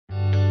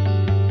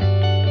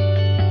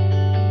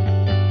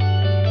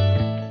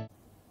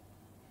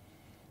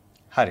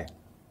Hi.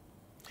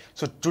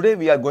 So today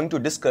we are going to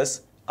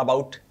discuss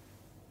about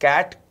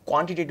CAT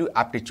quantitative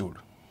aptitude.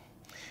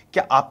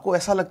 क्या आपको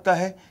ऐसा लगता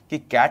है कि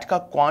कैट का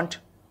क्वांट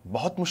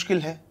बहुत मुश्किल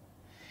है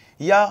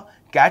या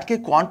कैट के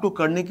क्वांट को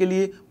करने के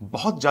लिए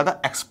बहुत ज़्यादा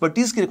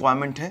एक्सपर्टीज की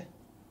रिक्वायरमेंट है?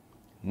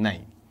 नहीं।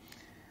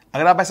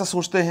 अगर आप ऐसा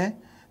सोचते हैं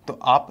तो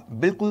आप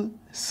बिल्कुल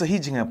सही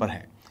जगह पर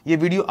हैं। ये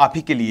वीडियो आप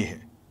ही के लिए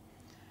है।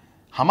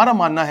 हमारा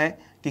मानना है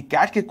कि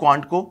कैट के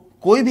क्वांट को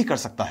कोई भी कर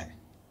सकता है।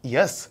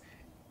 Yes,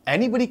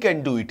 anybody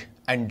can do it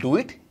and do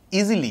it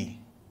easily,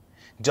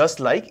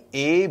 just like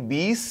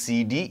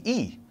ABCDE।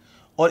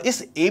 और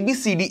इस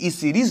ABCDE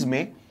सीरीज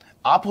में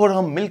आप और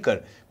हम मिलकर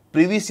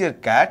previous year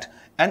cat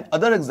and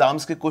other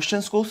exams के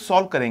क्वेश्चंस को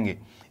सॉल्व करेंगे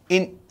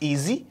in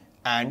easy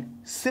and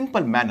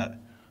simple manner.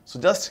 So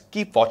just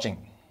keep watching.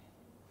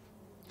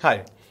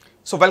 Hi,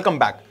 so welcome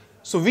back.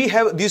 So we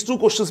have these two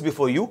questions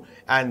before you,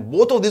 and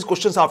both of these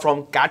questions are from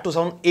CAT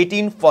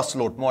 2018 first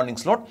slot, morning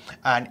slot,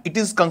 and it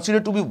is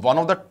considered to be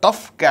one of the tough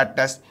CAT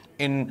tests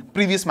in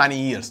previous many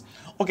years.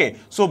 Okay,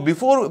 so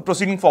before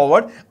proceeding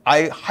forward,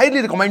 I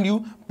highly recommend you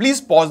please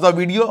pause the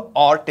video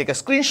or take a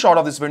screenshot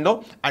of this window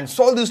and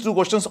solve these two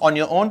questions on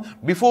your own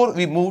before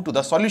we move to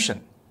the solution.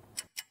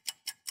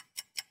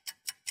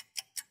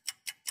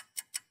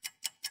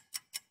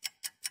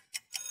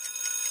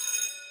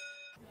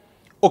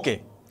 Okay.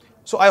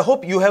 So I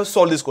hope you have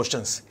solved these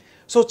questions.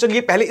 So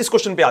चलिए पहले इस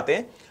question पे आते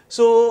हैं.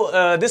 So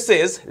this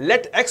says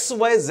let x,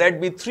 y, z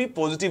be three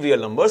positive real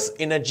numbers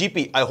in a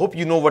GP. I hope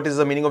you know what is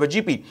the meaning of a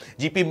GP.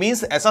 GP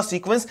means ऐसा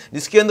sequence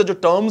जिसके अंदर जो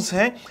टर्म्स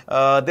हैं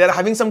they are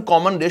having some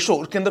common ratio.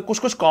 उसके अंदर कुछ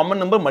कुछ common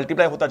number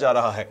multiply होता जा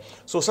रहा है.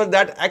 So such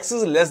that x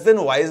is less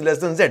than y is less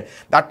than z.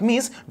 That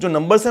means जो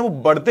नंबर्स हैं वो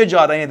बढ़ते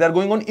जा रहे हैं. They are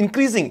going on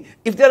increasing.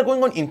 If they are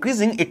going on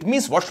increasing, it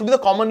means what should be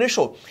the common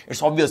ratio?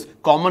 It's obvious.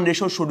 Common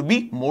ratio should be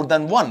more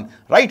than 1,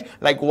 right?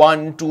 Like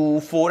 1, 2,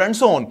 4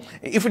 and so on.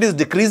 If it is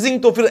decreasing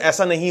तो फिर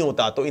ऐसा नहीं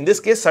होता. तो in this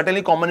case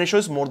certainly common ratio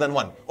is more than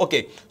 1. Okay,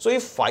 so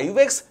if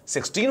 5x,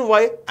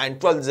 16y and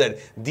 12z,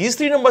 these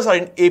three numbers are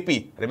in AP.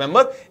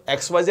 Remember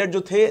x, y, z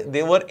जो थे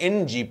they were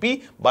in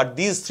GP, but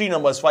these three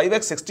numbers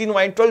 5x,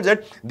 16y and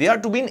 12z they are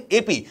to be in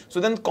AP. So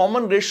then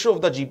common ratio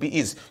of the GP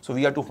is, so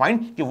we have to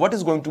find what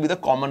is going to be the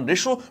common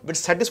ratio which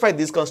satisfy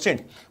these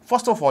constraints.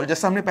 First of all,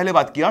 जैसा हमने पहले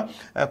बात किया,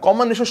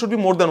 common ratio should be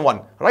more than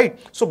 1, right?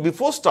 So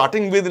before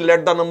starting with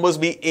let the numbers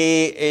be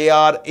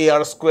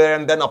AR square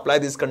and then apply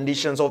these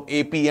conditions of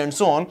AP and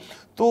so on,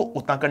 तो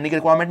उतना करने की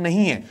requirement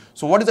नहीं है.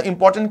 So what is the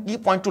important key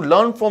point to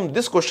learn from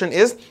this question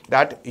is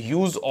that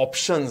use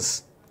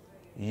options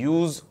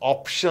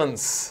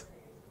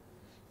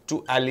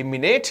to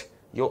eliminate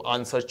your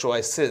answer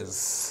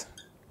choices.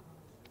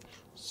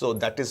 So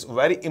that is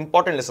very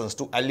important lessons,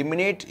 to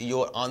eliminate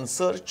your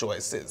answer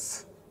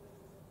choices.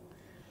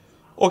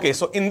 Okay,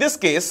 so in this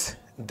case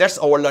that's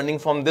our learning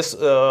from this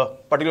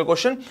particular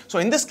question. So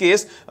in this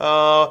case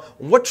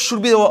what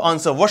should be our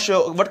answer?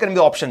 What can be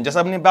the option? जैसा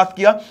हमने बात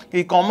किया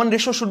कि common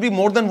ratio should be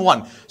more than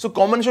 1. So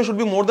common ratio should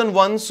be more than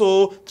 1.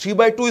 So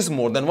 3/2 is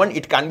more than 1.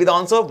 It can be the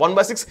answer.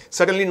 1/6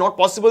 certainly not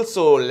possible.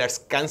 So let's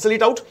cancel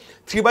it out.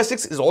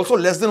 3/6 is also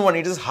less than 1.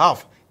 It is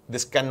half.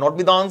 This cannot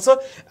be the answer,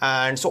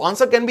 and so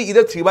answer can be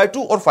either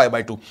 3/2 or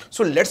 5/2.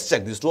 So let's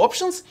check these two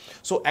options.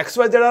 So x,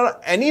 y, z are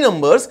any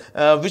numbers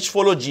which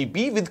follow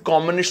GP with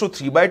common ratio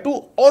 3/2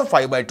 or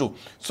 5/2.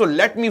 So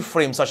let me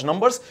frame such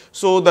numbers.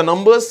 So the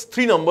numbers,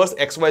 three numbers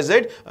x, y,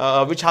 z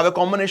which have a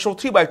common ratio of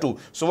 3/2.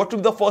 So what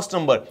will be the first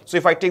number? So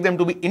if I take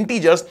them to be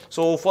integers,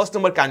 so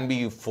first number can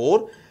be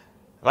 4.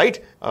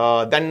 Right?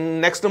 Then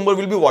next number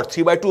will be what?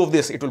 3/2 of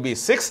this, it will be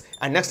 6,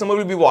 and next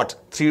number will be what?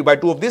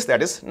 3/2 of this,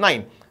 that is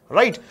 9.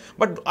 Right?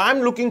 But I'm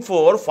looking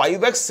for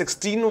 5x,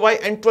 16y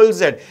and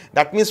 12z.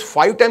 That means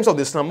 5 times of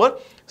this number,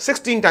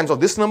 16 times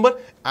of this number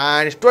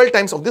and 12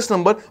 times of this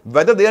number,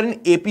 whether they are in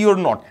AP or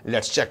not.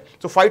 Let's check.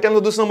 So 5 times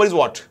of this number is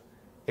what?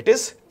 It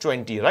is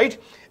 20, right?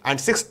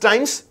 And 6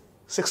 times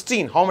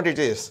 16, how much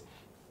it is?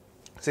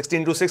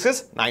 16 to 6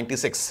 is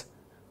 96,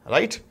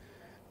 right?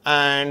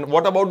 And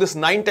what about this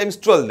 9 times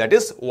 12? That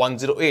is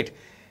 108.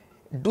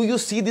 Do you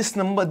see this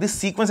number, this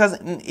sequence as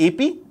an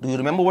AP? Do you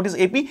remember what is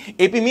AP?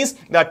 AP means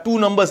that two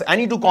numbers,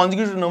 any two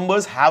consecutive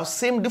numbers have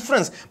same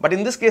difference. But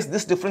in this case,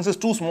 this difference is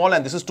too small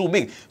and this is too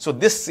big. So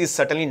this is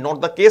certainly not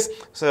the case.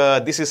 So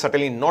this is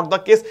certainly not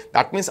the case.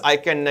 That means I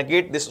can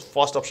negate this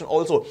first option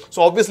also.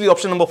 So obviously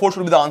option number 4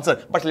 should be the answer.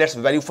 But let's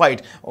verify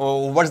it.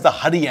 What's the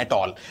hurry at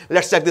all?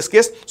 Let's check this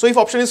case. So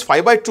if option is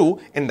 5/2,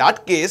 in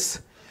that case,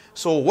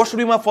 so what should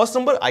be my first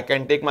number? I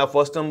can take my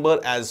first number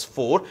as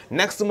 4.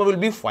 Next number will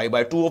be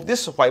 5/2 of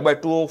this. So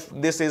 5/2 of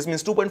this is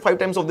means 2.5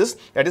 times of this,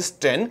 that is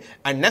 10.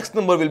 And next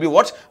number will be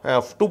what?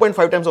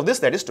 2.5 times of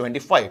this, that is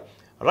 25.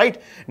 Right?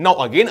 Now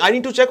again I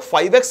need to check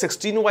 5x,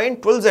 16y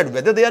and 12z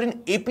whether they are in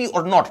AP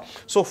or not.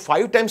 So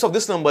 5 times of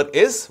this number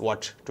is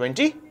what?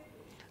 20.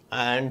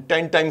 And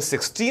 10 times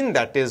 16,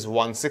 that is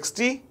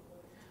 160.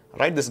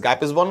 Right, this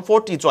gap is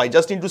 140, so I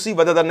just need to see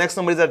whether the next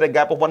number is at a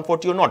gap of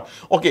 140 or not.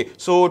 Okay,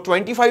 so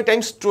 25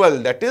 times 12,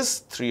 that is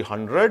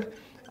 300,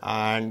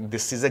 and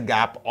this is a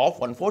gap of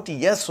 140.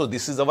 Yes, so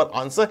this is our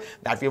answer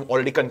that we have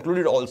already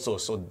concluded also.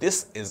 So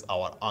this is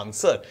our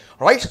answer,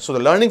 right? So the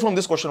learning from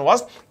this question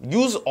was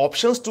use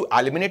options to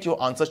eliminate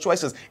your answer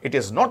choices. It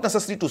is not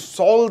necessary to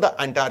solve the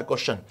entire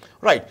question,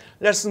 right?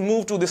 Let's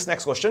move to this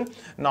next question.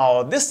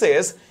 Now this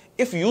says,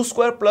 if u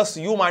square plus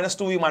u minus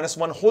 2v minus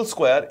 1 whole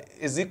square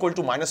is equal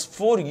to minus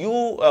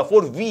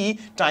 4v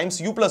times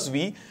u plus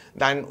v,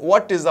 then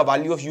what is the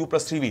value of u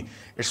plus 3v?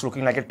 It's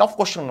looking like a tough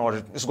question, or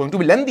it's going to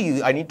be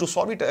lengthy. I need to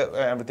solve it,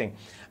 everything.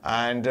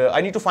 And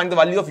I need to find the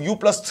value of u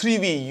plus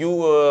 3v,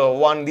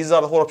 u1. These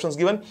are the 4 options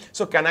given.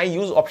 So can I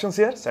use options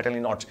here?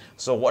 Certainly not.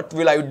 So what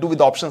will I do with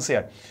the options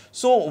here?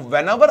 So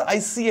whenever I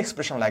see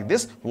expression like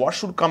this, what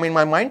should come in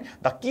my mind?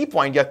 The key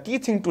point, the key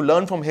thing to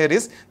learn from here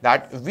is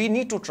that we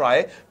need to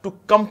try to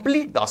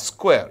complete the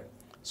square.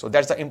 So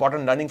that's the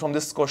important learning from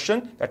this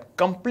question, that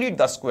complete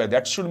the square.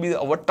 That should be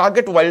our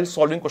target while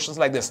solving questions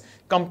like this.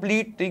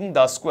 Completing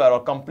the square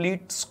or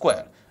complete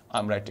square.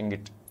 I'm writing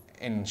it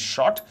in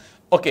short.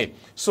 Okay,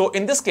 so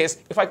in this case,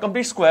 if I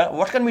complete square,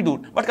 what can we do?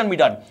 What can be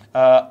done?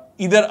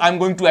 Either I'm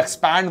going to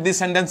expand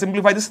this and then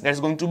simplify this. That's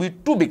going to be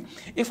too big.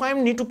 If I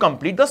need to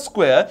complete the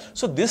square,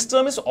 so this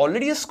term is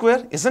already a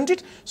square, isn't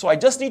it? So I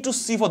just need to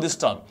see for this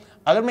term.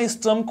 अगर मैं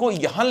इस term को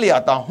यहाँ ले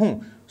आता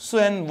हूँ, so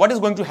and what is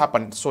going to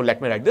happen? So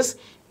let me write this.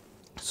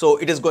 So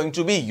it is going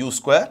to be u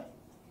square,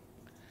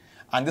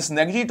 and this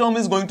negative term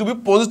is going to be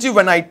positive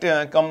when I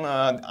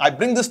I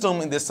bring this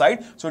term in this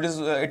side. So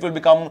it will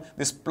become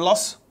this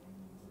plus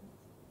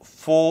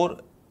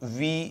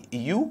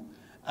 4vu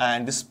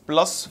and this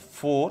plus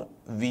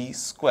 4v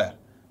square,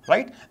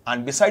 right?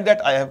 And beside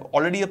that I have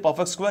already a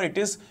perfect square. It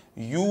is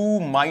u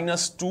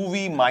minus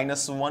 2v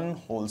minus 1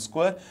 whole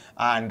square,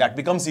 and that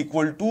becomes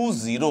equal to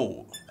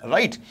 0,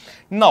 right?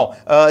 Now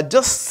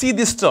just see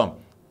this term.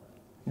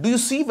 Do you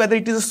see whether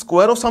it is a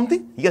square of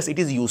something? Yes, it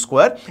is u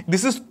square.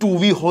 This is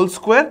 2v whole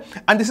square,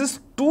 and this is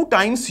 2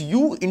 times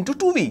u into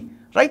 2v.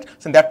 Right?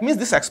 So that means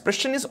this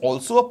expression is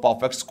also a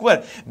perfect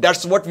square.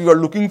 That's what we were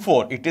looking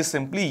for. It is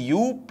simply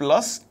u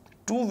plus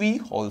 2v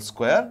whole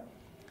square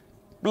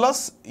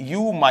plus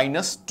u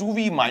minus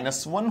 2v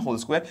minus 1 whole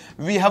square.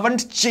 We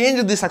haven't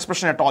changed this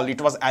expression at all.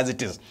 It was as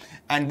it is.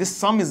 And this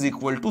sum is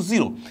equal to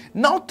 0.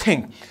 Now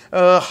think,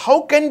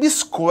 how can the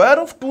square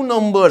of two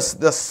numbers,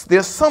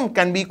 their sum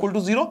can be equal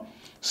to 0?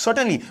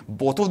 Certainly,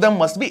 both of them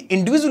must be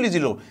individually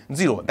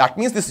 0. That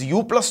means this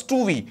u plus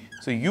 2v.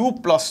 So u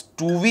plus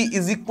 2v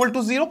is equal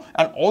to 0,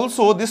 and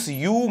also this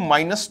u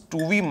minus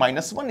 2v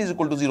minus 1 is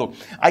equal to 0.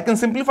 I can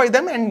simplify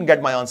them and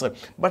get my answer.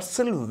 But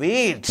still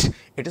wait,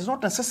 it is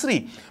not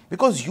necessary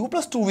because u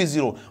plus 2v is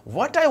 0.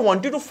 What I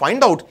wanted to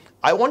find out,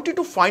 I wanted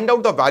to find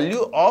out the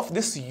value of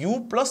this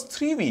u plus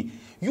 3v.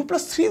 U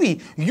plus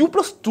 3v, u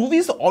plus 2v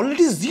is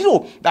already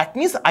 0. That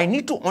means I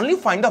need to only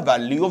find the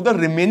value of the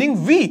remaining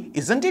v,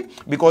 isn't it?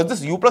 Because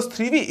this u plus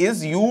 3v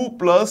is u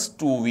plus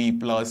 2v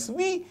plus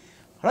v,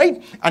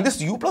 right? And this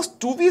u plus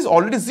 2v is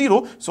already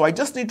 0. So I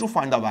just need to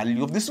find the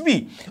value of this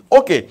v.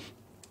 Okay.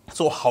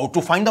 So how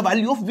to find the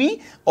value of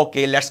v?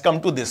 Okay, let's come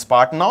to this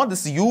part now.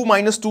 This u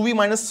minus 2v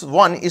minus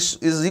 1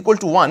 is equal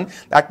to 1.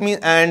 That means,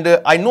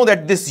 and I know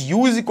that this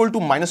u is equal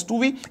to minus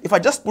 2v. If I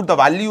just put the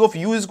value of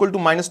u is equal to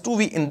minus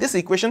 2v in this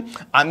equation,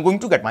 I'm going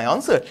to get my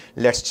answer.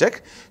 Let's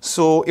check.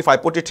 So if I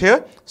put it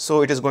here,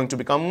 so it is going to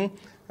become,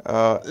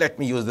 let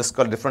me use this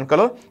color, different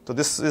color. So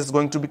this is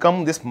going to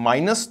become this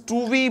minus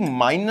 2v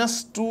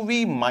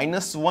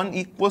minus 1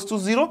 equals to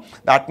 0.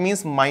 That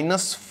means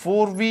minus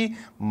 4v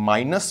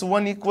minus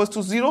 1 equals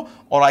to 0,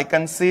 or I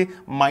can say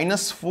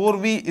minus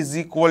 4v is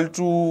equal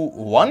to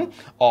 1,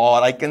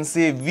 or I can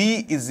say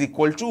v is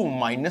equal to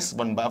minus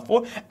 1 by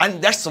 4, and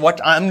that's what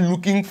I'm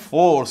looking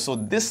for. So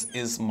this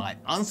is my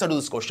answer to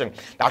this question.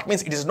 That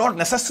means it is not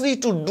necessary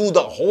to do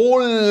the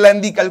whole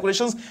lengthy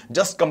calculations.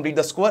 Just complete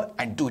the square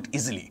and do it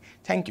easily.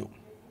 Thank you.